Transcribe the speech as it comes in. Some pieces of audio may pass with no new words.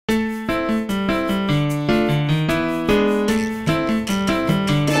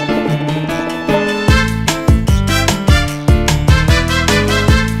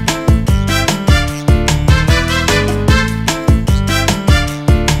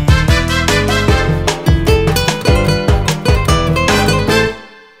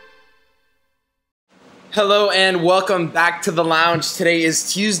Hello and welcome back to the lounge. Today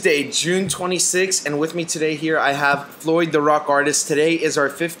is Tuesday, June 26th, and with me today here I have Floyd, the rock artist. Today is our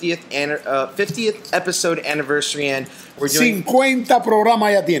 50th episode anniversary, and we're doing 50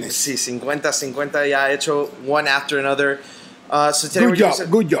 programas ya tienes. Sí, 50 ya hecho, one after another. So today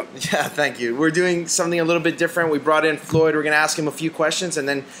Good job. Yeah, thank you. We're doing something a little bit different. We brought in Floyd. We're going to ask him a few questions, and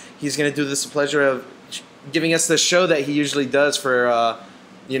then he's going to do this pleasure of giving us the show that he usually does for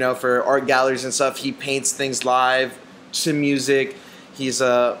for art galleries and stuff. He paints things live to music. He's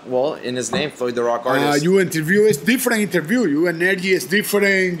in his name, Floyd the Rock Artist. Your interview is different interview. Your energy is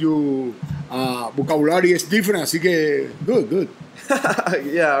different. Your vocabulary is different. Así que good.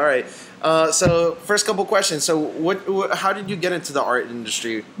 Yeah, all right. So first couple questions. So how did you get into the art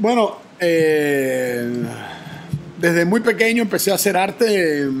industry? Bueno, desde muy pequeño empecé a hacer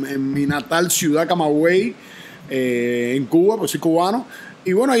arte en mi natal ciudad Camagüey, en Cuba, pues soy cubano.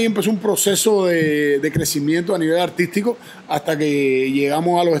 Y bueno, ahí empezó un proceso de crecimiento a nivel artístico hasta que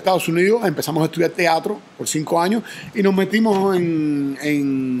llegamos a los Estados Unidos, empezamos a estudiar teatro por 5 años y nos metimos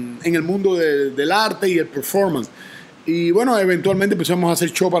en el mundo del arte y el performance. Y bueno, eventualmente empezamos a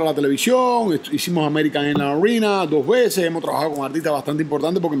hacer show para la televisión, hicimos American in la Arena 2 veces, hemos trabajado con artistas bastante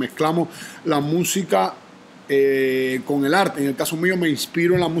importantes porque mezclamos la música con el arte. En el caso mío me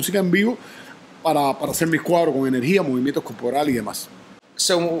inspiro en la música en vivo para hacer mis cuadros con energía, movimientos corporales y demás.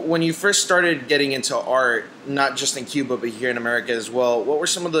 So when you first started getting into art, not just in Cuba, but here in America as well, what were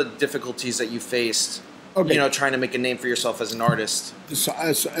some of the difficulties that you faced, trying to make a name for yourself as an artist?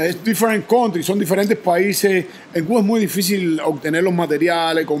 Es different countries, son diferentes países. En Cuba es muy difícil obtener los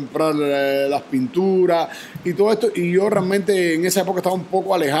materiales, comprar las pinturas y todo esto. Y yo realmente en esa época estaba un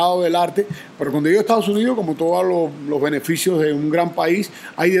poco alejado del arte. Pero cuando llego a Estados Unidos, como todos los beneficios de un gran país,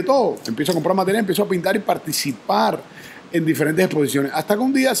 hay de todo. Empiezo a comprar material, empiezo a pintar y participar en diferentes exposiciones. Hasta que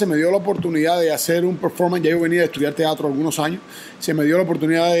un día se me dio la oportunidad de hacer un performance. Ya yo venía de estudiar teatro algunos años. Se me dio la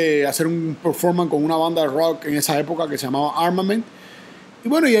oportunidad de hacer un performance con una banda de rock en esa época que se llamaba Armament. Y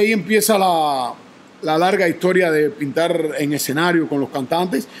bueno, y ahí empieza la larga historia de pintar en escenario con los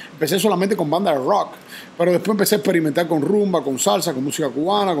cantantes. Empecé solamente con banda de rock, pero después empecé a experimentar con rumba, con salsa, con música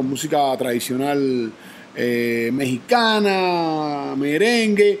cubana, con música tradicional mexicana,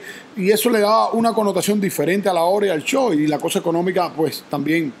 merengue, y eso le daba una connotación diferente a la hora y al show, y la cosa económica pues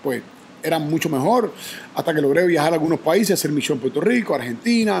también era mucho mejor, hasta que logré viajar a algunos países, hacer mi show en Puerto Rico,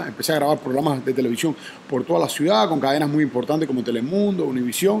 Argentina. Empecé a grabar programas de televisión por toda la ciudad con cadenas muy importantes como Telemundo,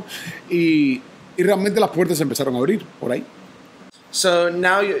 Univisión, y realmente las puertas se empezaron a abrir por ahí. So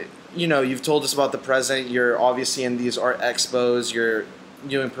now you've told us about the present. You're obviously in these art expos. You're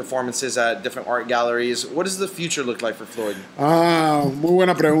doing performances at different art galleries. What does the future look like for Floyd? Muy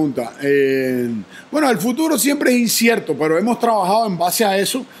buena pregunta. Bueno, el futuro siempre es incierto, pero hemos trabajado en base a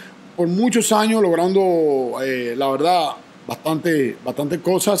eso por muchos años, logrando, la verdad, bastante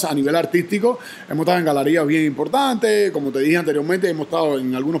cosas a nivel artístico. Hemos estado en galerías bien importantes, como te dije anteriormente, hemos estado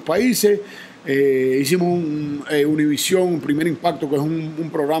en algunos países. Hicimos Univisión, Primer Impacto, que es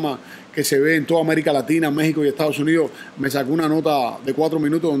un programa que se ve en toda América Latina, México y Estados Unidos. Me sacó una nota de 4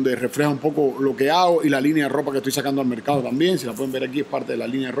 minutos donde refleja un poco lo que hago y la línea de ropa que estoy sacando al mercado también. Si la pueden ver aquí, es parte de la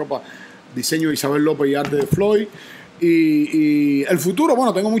línea de ropa, diseño de Isabel López y arte de Floyd. Y el futuro,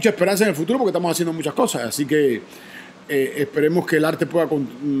 bueno, tengo mucha esperanza en el futuro porque estamos haciendo muchas cosas, así que esperemos que el arte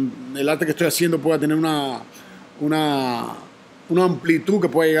que estoy haciendo pueda tener una amplitud que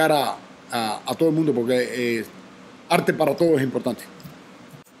pueda llegar a todo el mundo, porque arte para todos es importante.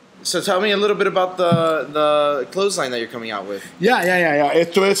 So tell me a little bit about the clothesline that you're coming out with. Ya.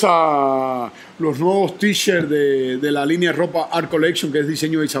 Esto es los nuevos t-shirts de la línea de ropa Art Collection, que es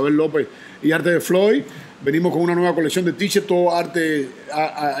diseño de Isabel López y arte de Floyd. Venimos con una nueva colección de t-shirts, todo arte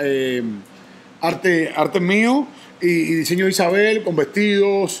mío y diseño de Isabel, con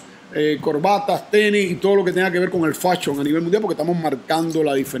vestidos, corbatas, tenis y todo lo que tenga que ver con el fashion a nivel mundial, porque estamos marcando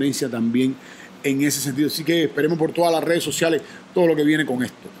la diferencia también en ese sentido. Así que esperemos por todas las redes sociales todo lo que viene con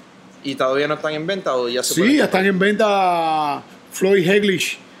esto. ¿Y todavía no están en venta o ya se pueden? Sí, ya están en venta. Floyd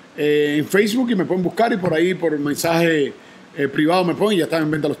Heglish en Facebook, y me pueden buscar, y por ahí por mensaje privado me ponen, y ya están en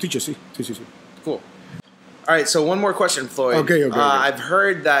venta los t-shirts. Sí. Cool. All right, so one more question, Floyd. Okay. I've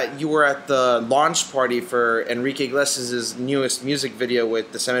heard that you were at the launch party for Enrique Iglesias' newest music video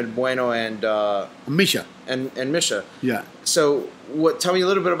with December Bueno and Misha. And Misha. Yeah. So tell me a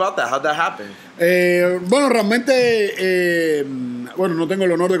little bit about that. How'd that happen? Bueno, realmente, no tengo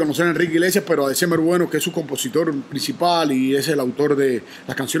el honor de conocer a Enrique Iglesias, pero a December Bueno, que es su compositor principal y es el autor de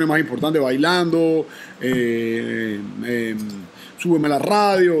las canciones más importantes, Bailando, súbeme a la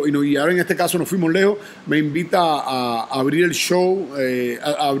radio, y ahora en este caso nos fuimos lejos, me invita a abrir el show,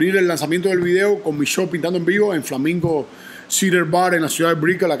 a abrir el lanzamiento del video con mi show pintando en vivo en Flamingo Cider Bar en la ciudad de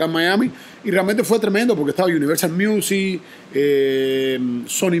Brickell, acá en Miami, y realmente fue tremendo porque estaba Universal Music,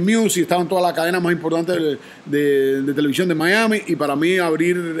 Sony Music, estaban todas las cadenas más importantes de televisión de Miami, y para mí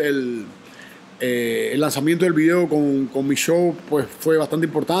abrir el lanzamiento del video con mi show pues fue bastante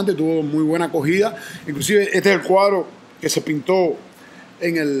importante, tuvo muy buena acogida. Inclusive este es el cuadro que se pintó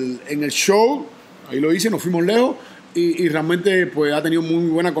en el show, ahí lo hice, nos fuimos lejos, y realmente pues ha tenido muy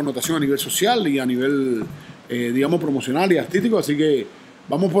buena connotación a nivel social y a nivel digamos promocional y artístico, así que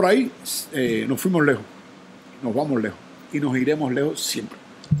vamos por ahí, nos fuimos lejos, nos vamos lejos y nos iremos lejos siempre.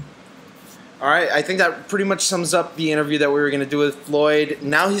 All right, I think that pretty much sums up the interview that we were going to do with Floyd.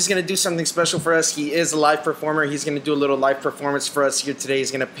 Now he's going to do something special for us. He is a live performer. He's going to do a little live performance for us here today.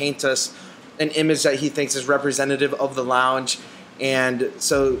 He's going to paint us an image that he thinks is representative of the lounge. And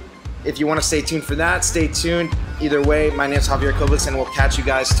so if you want to stay tuned for that, stay tuned. Either way, my name is Javier Kobus, and we'll catch you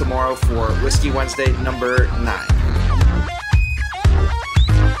guys tomorrow for Whiskey Wednesday number 9.